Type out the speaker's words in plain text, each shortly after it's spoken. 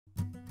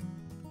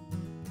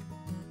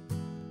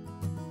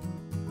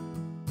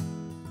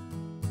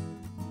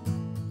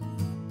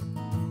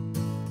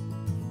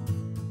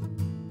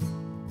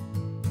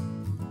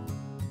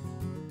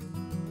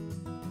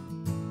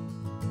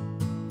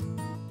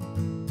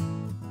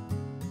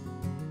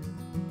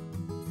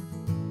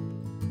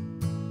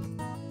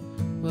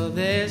Well,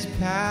 there's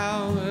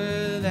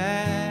power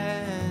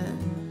that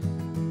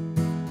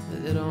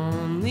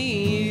only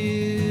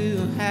you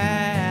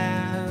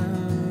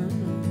have.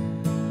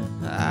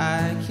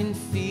 I can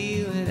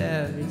feel it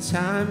every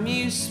time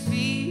you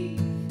speak.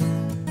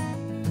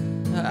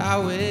 I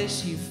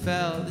wish you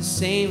felt the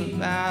same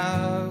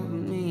about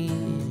me.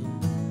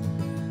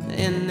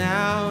 And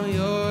now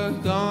you're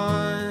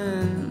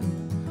gone.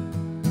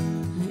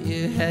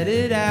 You're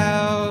headed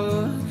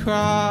out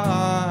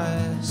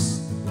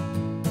across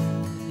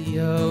the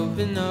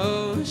open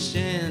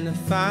ocean to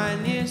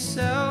find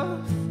yourself.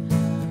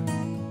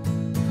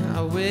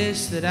 I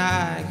wish that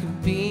I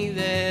could be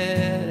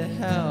there to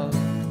help,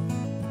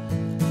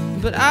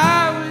 but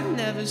I would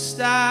never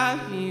stop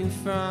you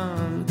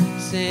from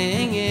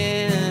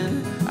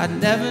singing. I'd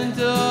never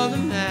dull the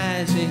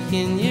magic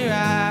in your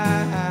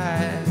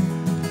eyes.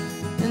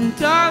 And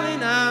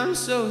darling, I'm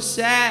so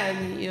sad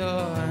that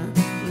you're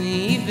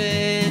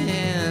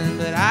leaving,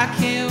 but I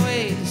can't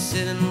wait to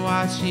sit and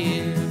watch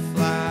you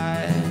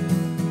fly.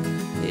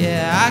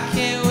 Yeah, I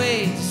can't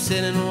wait to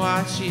sit and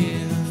watch you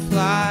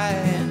fly.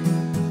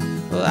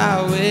 Well,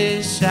 I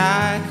wish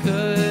I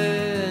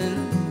could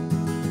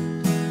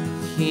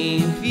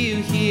keep you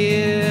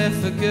here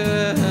for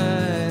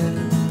good.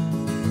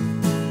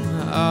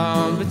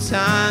 Oh, but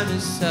time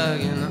is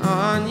tugging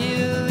on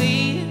your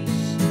leash.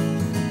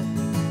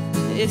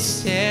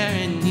 It's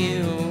tearing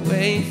you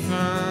away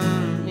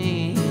from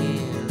me.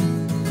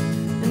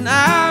 And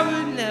I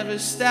would never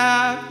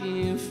stop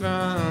you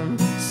from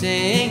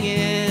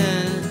singing.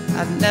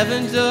 I'd never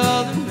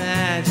dull the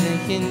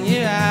magic in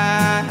your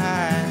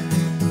eyes.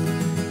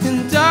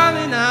 And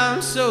darling,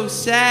 I'm so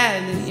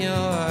sad that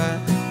you're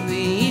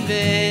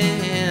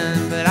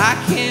leaving, but I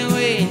can't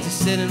wait to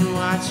sit and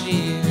watch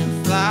you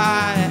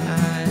fly.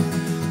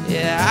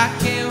 Yeah,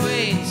 I can't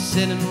wait to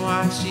sit and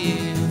watch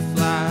you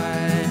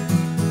fly.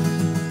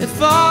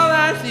 If all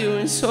I do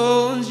is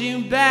hold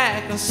you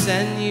back, I'll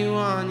send you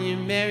on your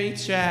merry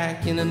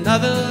track. In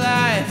another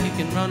life you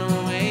can run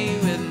away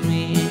with me.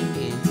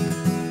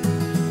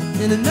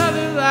 In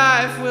another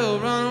life we'll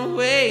run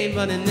away,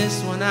 but in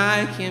this one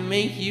I can't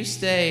make you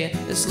stay.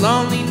 This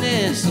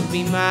loneliness will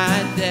be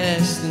my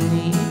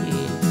destiny.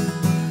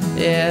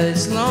 Yeah,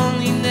 this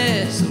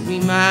loneliness will be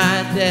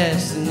my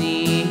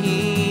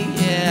destiny.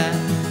 Yeah,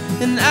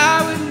 and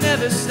I would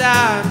never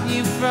stop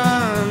you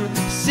from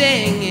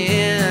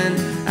singing.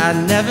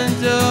 I'd never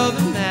dull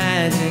the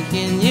magic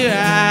in your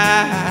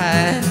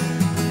eyes.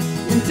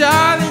 And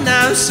darling,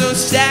 I'm so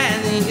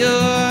sad that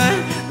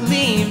you're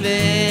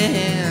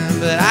leaving,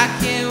 but I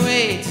can't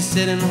wait to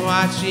sit and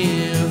watch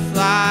you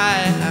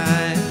fly.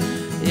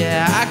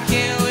 Yeah, I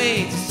can't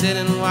wait to sit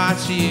and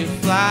watch you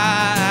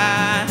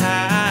fly.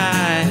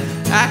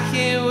 I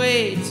can't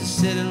wait to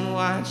sit and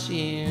watch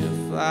you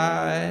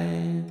fly.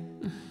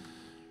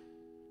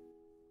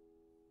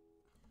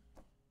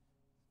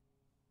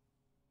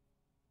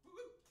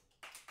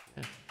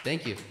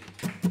 Thank you.